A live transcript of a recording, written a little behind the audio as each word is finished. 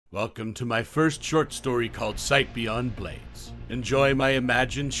Welcome to my first short story called Sight Beyond Blades. Enjoy my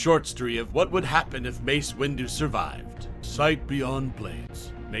imagined short story of what would happen if Mace Windu survived. Sight Beyond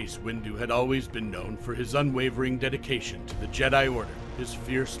Blades. Mace Windu had always been known for his unwavering dedication to the Jedi Order, his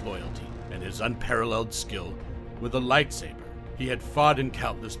fierce loyalty, and his unparalleled skill with a lightsaber. He had fought in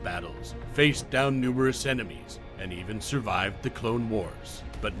countless battles, faced down numerous enemies, and even survived the Clone Wars.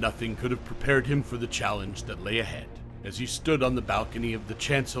 But nothing could have prepared him for the challenge that lay ahead. As he stood on the balcony of the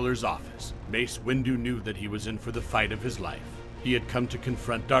Chancellor's office, Mace Windu knew that he was in for the fight of his life. He had come to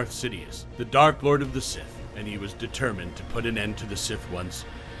confront Darth Sidious, the Dark Lord of the Sith, and he was determined to put an end to the Sith once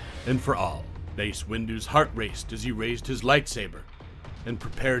and for all. Mace Windu's heart raced as he raised his lightsaber and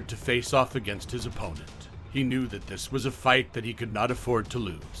prepared to face off against his opponent. He knew that this was a fight that he could not afford to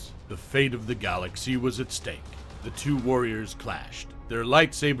lose. The fate of the galaxy was at stake. The two warriors clashed, their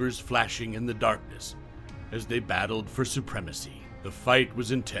lightsabers flashing in the darkness as they battled for supremacy. The fight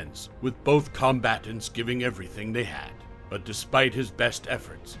was intense, with both combatants giving everything they had. But despite his best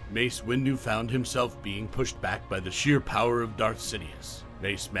efforts, Mace Windu found himself being pushed back by the sheer power of Darth Sidious.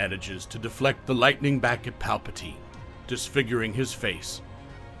 Mace manages to deflect the lightning back at Palpatine, disfiguring his face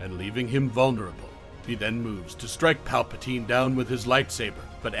and leaving him vulnerable. He then moves to strike Palpatine down with his lightsaber,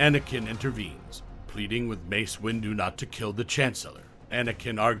 but Anakin intervenes, pleading with Mace Windu not to kill the Chancellor.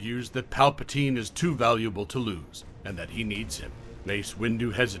 Anakin argues that Palpatine is too valuable to lose, and that he needs him. Mace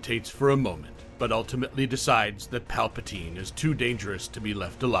Windu hesitates for a moment, but ultimately decides that Palpatine is too dangerous to be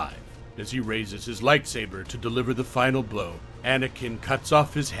left alive. As he raises his lightsaber to deliver the final blow, Anakin cuts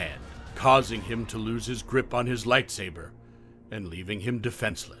off his hand, causing him to lose his grip on his lightsaber and leaving him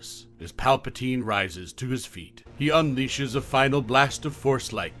defenseless. As Palpatine rises to his feet, he unleashes a final blast of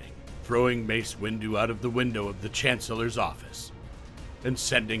Force lightning, throwing Mace Windu out of the window of the Chancellor's office and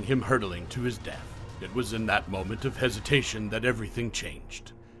sending him hurtling to his death. It was in that moment of hesitation that everything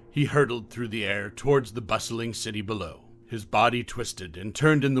changed. He hurtled through the air towards the bustling city below. His body twisted and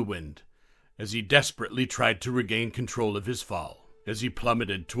turned in the wind as he desperately tried to regain control of his fall. As he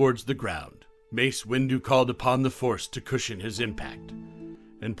plummeted towards the ground, Mace Windu called upon the Force to cushion his impact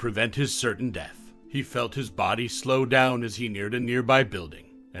and prevent his certain death. He felt his body slow down as he neared a nearby building,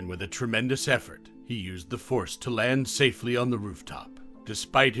 and with a tremendous effort, he used the Force to land safely on the rooftop.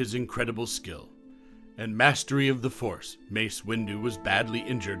 Despite his incredible skill and mastery of the Force, Mace Windu was badly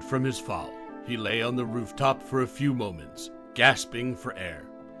injured from his fall. He lay on the rooftop for a few moments, gasping for air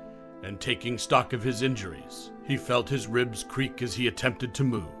and taking stock of his injuries. He felt his ribs creak as he attempted to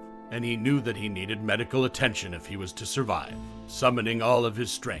move, and he knew that he needed medical attention if he was to survive. Summoning all of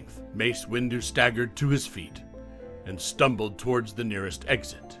his strength, Mace Windu staggered to his feet and stumbled towards the nearest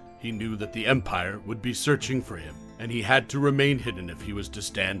exit. He knew that the Empire would be searching for him, and he had to remain hidden if he was to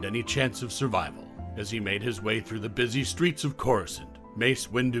stand any chance of survival. As he made his way through the busy streets of Coruscant, Mace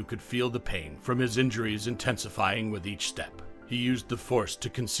Windu could feel the pain from his injuries intensifying with each step. He used the Force to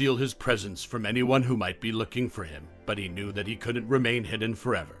conceal his presence from anyone who might be looking for him, but he knew that he couldn't remain hidden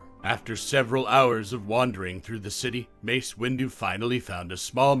forever. After several hours of wandering through the city, Mace Windu finally found a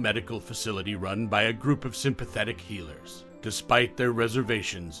small medical facility run by a group of sympathetic healers. Despite their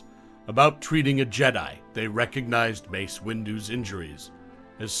reservations about treating a Jedi, they recognized Mace Windu's injuries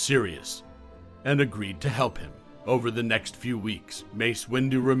as serious and agreed to help him. Over the next few weeks, Mace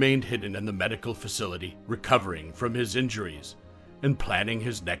Windu remained hidden in the medical facility, recovering from his injuries and planning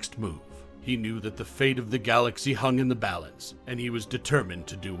his next move. He knew that the fate of the galaxy hung in the balance, and he was determined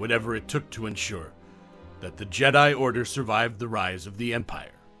to do whatever it took to ensure that the Jedi Order survived the rise of the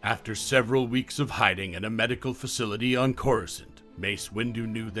Empire. After several weeks of hiding in a medical facility on Coruscant, Mace Windu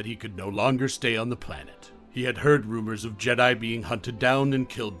knew that he could no longer stay on the planet. He had heard rumors of Jedi being hunted down and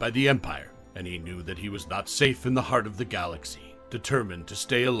killed by the Empire, and he knew that he was not safe in the heart of the galaxy. Determined to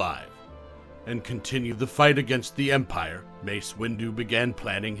stay alive and continue the fight against the Empire, Mace Windu began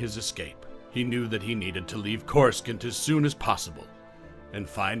planning his escape. He knew that he needed to leave Coruscant as soon as possible and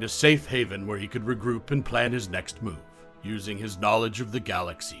find a safe haven where he could regroup and plan his next move. Using his knowledge of the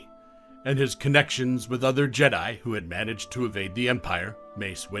galaxy and his connections with other Jedi who had managed to evade the Empire,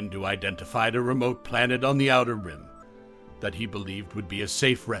 Mace Windu identified a remote planet on the Outer Rim that he believed would be a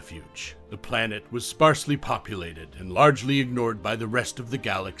safe refuge. The planet was sparsely populated and largely ignored by the rest of the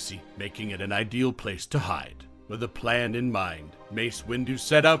galaxy, making it an ideal place to hide. With a plan in mind, Mace Windu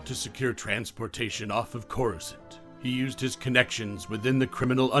set out to secure transportation off of Coruscant. He used his connections within the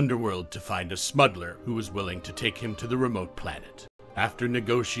criminal underworld to find a smuggler who was willing to take him to the remote planet. After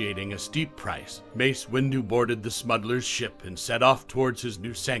negotiating a steep price, Mace Windu boarded the smuggler's ship and set off towards his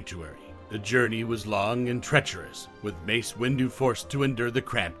new sanctuary. The journey was long and treacherous, with Mace Windu forced to endure the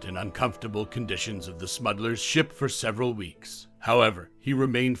cramped and uncomfortable conditions of the smuggler's ship for several weeks. However, he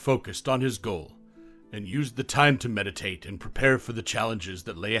remained focused on his goal, and used the time to meditate and prepare for the challenges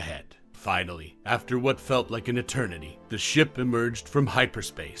that lay ahead. Finally, after what felt like an eternity, the ship emerged from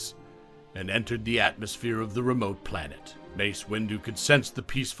hyperspace and entered the atmosphere of the remote planet. Mace Windu could sense the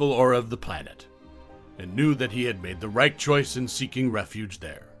peaceful aura of the planet, and knew that he had made the right choice in seeking refuge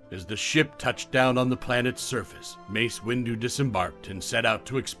there. As the ship touched down on the planet's surface, Mace Windu disembarked and set out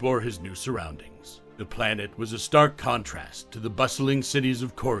to explore his new surroundings. The planet was a stark contrast to the bustling cities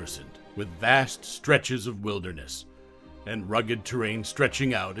of Coruscant, with vast stretches of wilderness and rugged terrain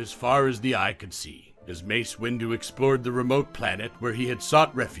stretching out as far as the eye could see. As Mace Windu explored the remote planet where he had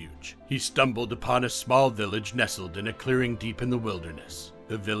sought refuge, he stumbled upon a small village nestled in a clearing deep in the wilderness.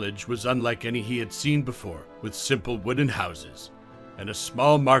 The village was unlike any he had seen before, with simple wooden houses and a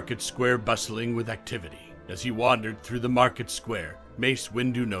small market square bustling with activity. As he wandered through the market square, Mace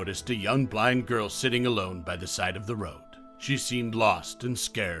Windu noticed a young blind girl sitting alone by the side of the road. She seemed lost and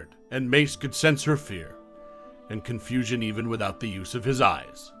scared, and Mace could sense her fear and confusion even without the use of his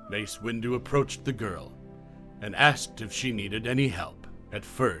eyes. Mace Windu approached the girl and asked if she needed any help. At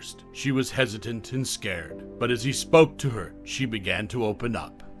first, she was hesitant and scared, but as he spoke to her, she began to open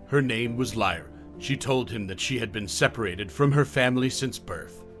up. Her name was Lyra. She told him that she had been separated from her family since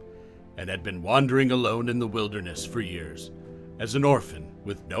birth, and had been wandering alone in the wilderness for years, as an orphan,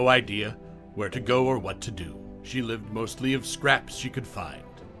 with no idea where to go or what to do. She lived mostly of scraps she could find.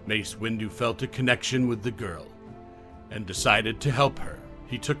 Mace Windu felt a connection with the girl, and decided to help her.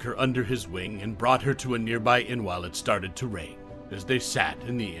 He took her under his wing and brought her to a nearby inn while it started to rain. As they sat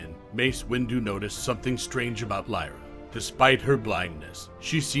in the inn, Mace Windu noticed something strange about Lyra. Despite her blindness,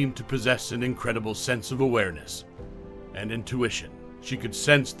 she seemed to possess an incredible sense of awareness and intuition. She could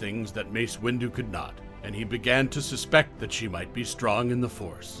sense things that Mace Windu could not, and he began to suspect that she might be strong in the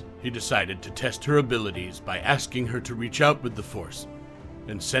Force. He decided to test her abilities by asking her to reach out with the Force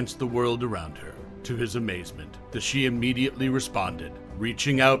and sense the world around her. To his amazement, she immediately responded,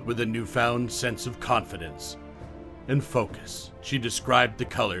 reaching out with a newfound sense of confidence and focus. She described the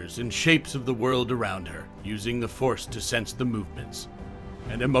colors and shapes of the world around her, using the Force to sense the movements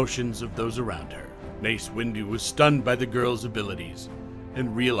and emotions of those around her. Mace Windu was stunned by the girl's abilities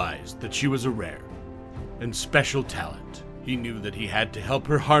and realized that she was a rare and special talent. He knew that he had to help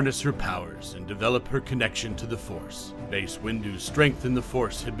her harness her powers and develop her connection to the Force. Mace Windu's strength in the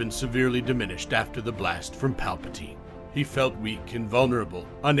Force had been severely diminished after the blast from Palpatine. He felt weak and vulnerable,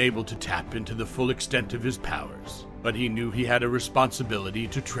 unable to tap into the full extent of his powers. But he knew he had a responsibility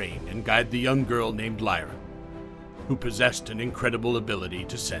to train and guide the young girl named Lyra, who possessed an incredible ability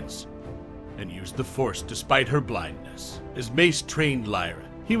to sense and use the Force despite her blindness. As Mace trained Lyra,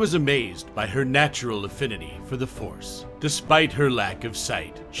 he was amazed by her natural affinity for the Force. Despite her lack of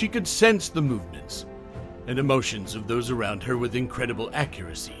sight, she could sense the movements and emotions of those around her with incredible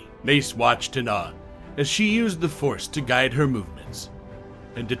accuracy. Mace watched in awe as she used the Force to guide her movements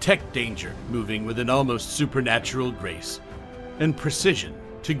and detect danger, moving with an almost supernatural grace and precision.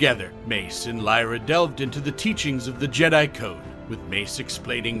 Together, Mace and Lyra delved into the teachings of the Jedi Code, with Mace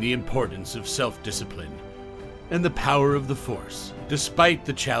explaining the importance of self-discipline and the power of the Force. Despite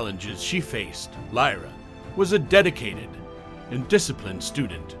the challenges she faced, Lyra was a dedicated and disciplined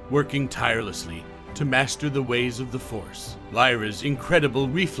student, working tirelessly to master the ways of the Force. Lyra's incredible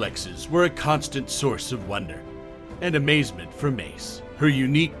reflexes were a constant source of wonder and amazement for Mace. Her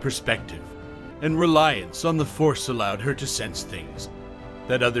unique perspective and reliance on the Force allowed her to sense things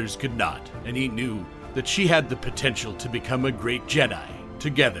that others could not, and he knew that she had the potential to become a great Jedi.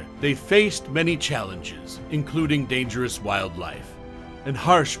 Together, they faced many challenges, including dangerous wildlife and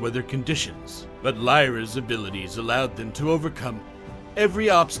harsh weather conditions, but Lyra's abilities allowed them to overcome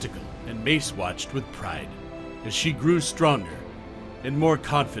every obstacle, and Mace watched with pride as she grew stronger and more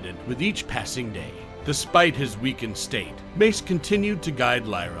confident with each passing day. Despite his weakened state, Mace continued to guide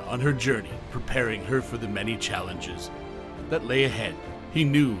Lyra on her journey, preparing her for the many challenges that lay ahead. He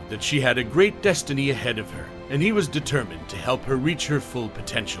knew that she had a great destiny ahead of her, and he was determined to help her reach her full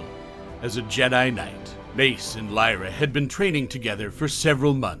potential as a Jedi Knight. Mace and Lyra had been training together for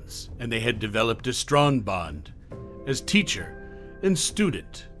several months, and they had developed a strong bond as teacher and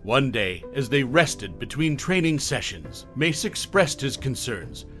student. One day, as they rested between training sessions, Mace expressed his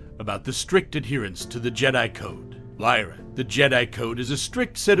concerns about the strict adherence to the Jedi Code. Lyra, the Jedi Code is a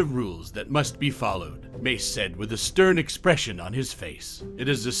strict set of rules that must be followed, Mace said with a stern expression on his face. It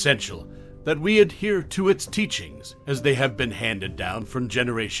is essential that we adhere to its teachings, as they have been handed down from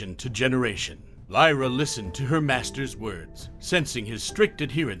generation to generation. Lyra listened to her master's words, sensing his strict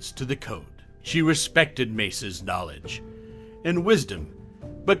adherence to the code. She respected Mace's knowledge and wisdom,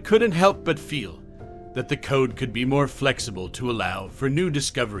 but couldn't help but feel that the code could be more flexible to allow for new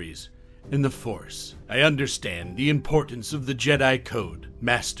discoveries in the Force. I understand the importance of the Jedi Code,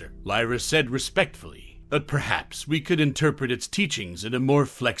 Master, Lyra said respectfully, but perhaps we could interpret its teachings in a more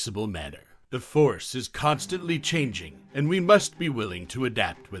flexible manner. The Force is constantly changing, and we must be willing to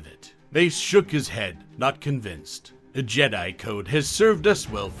adapt with it. Mace shook his head, not convinced. The Jedi Code has served us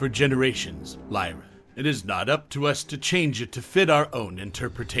well for generations, Lyra. It is not up to us to change it to fit our own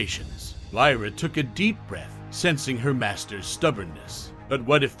interpretations. Lyra took a deep breath, sensing her master's stubbornness. But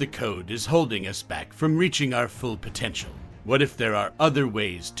what if the code is holding us back from reaching our full potential? What if there are other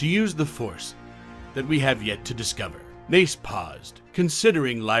ways to use the Force that we have yet to discover? Mace paused,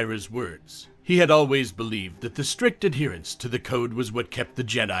 considering Lyra's words. He had always believed that the strict adherence to the code was what kept the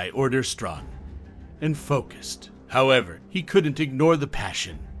Jedi Order strong and focused. However, he couldn't ignore the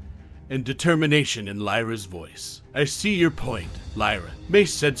passion and determination in Lyra's voice. I see your point, Lyra,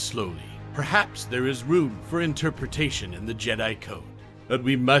 Mace said slowly. Perhaps there is room for interpretation in the Jedi Code, but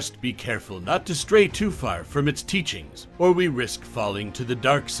we must be careful not to stray too far from its teachings, or we risk falling to the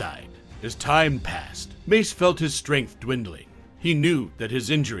dark side. As time passed, Mace felt his strength dwindling. He knew that his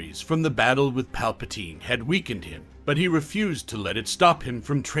injuries from the battle with Palpatine had weakened him, but he refused to let it stop him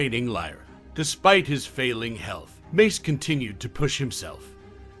from training Lyra. Despite his failing health, Mace continued to push himself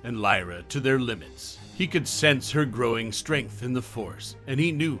and Lyra to their limits. He could sense her growing strength in the Force, and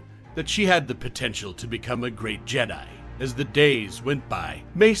he knew that she had the potential to become a great Jedi. As the days went by,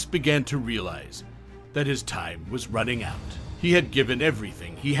 Mace began to realize that his time was running out. He had given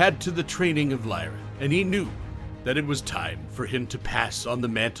everything he had to the training of Lyra, and he knew that it was time for him to pass on the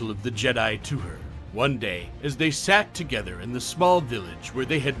mantle of the Jedi to her. One day, as they sat together in the small village where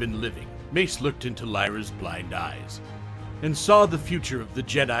they had been living, Mace looked into Lyra's blind eyes and saw the future of the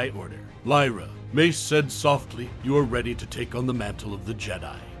Jedi Order. Lyra, Mace said softly, you are ready to take on the mantle of the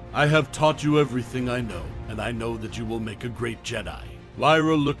Jedi. I have taught you everything I know, and I know that you will make a great Jedi.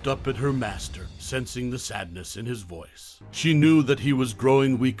 Lyra looked up at her master, sensing the sadness in his voice. She knew that he was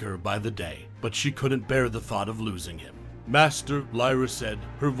growing weaker by the day, but she couldn't bear the thought of losing him. Master, Lyra said,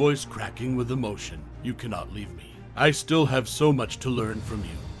 her voice cracking with emotion, you cannot leave me. I still have so much to learn from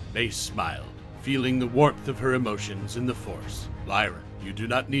you. Mace smiled, feeling the warmth of her emotions in the Force. Lyra, you do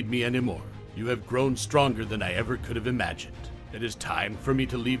not need me anymore. You have grown stronger than I ever could have imagined. It is time for me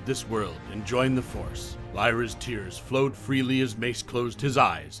to leave this world and join the Force. Lyra's tears flowed freely as Mace closed his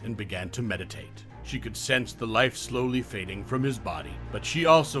eyes and began to meditate. She could sense the life slowly fading from his body, but she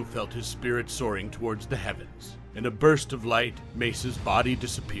also felt his spirit soaring towards the heavens. In a burst of light, Mace's body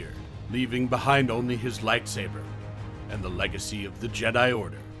disappeared, leaving behind only his lightsaber and the legacy of the Jedi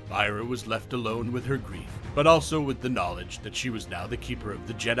Order. Lyra was left alone with her grief, but also with the knowledge that she was now the keeper of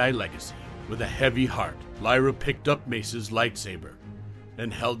the Jedi legacy. With a heavy heart, Lyra picked up Mace's lightsaber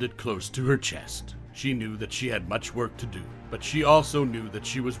and held it close to her chest. She knew that she had much work to do, but she also knew that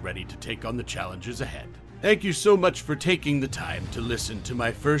she was ready to take on the challenges ahead. Thank you so much for taking the time to listen to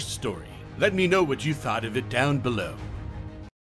my first story. Let me know what you thought of it down below.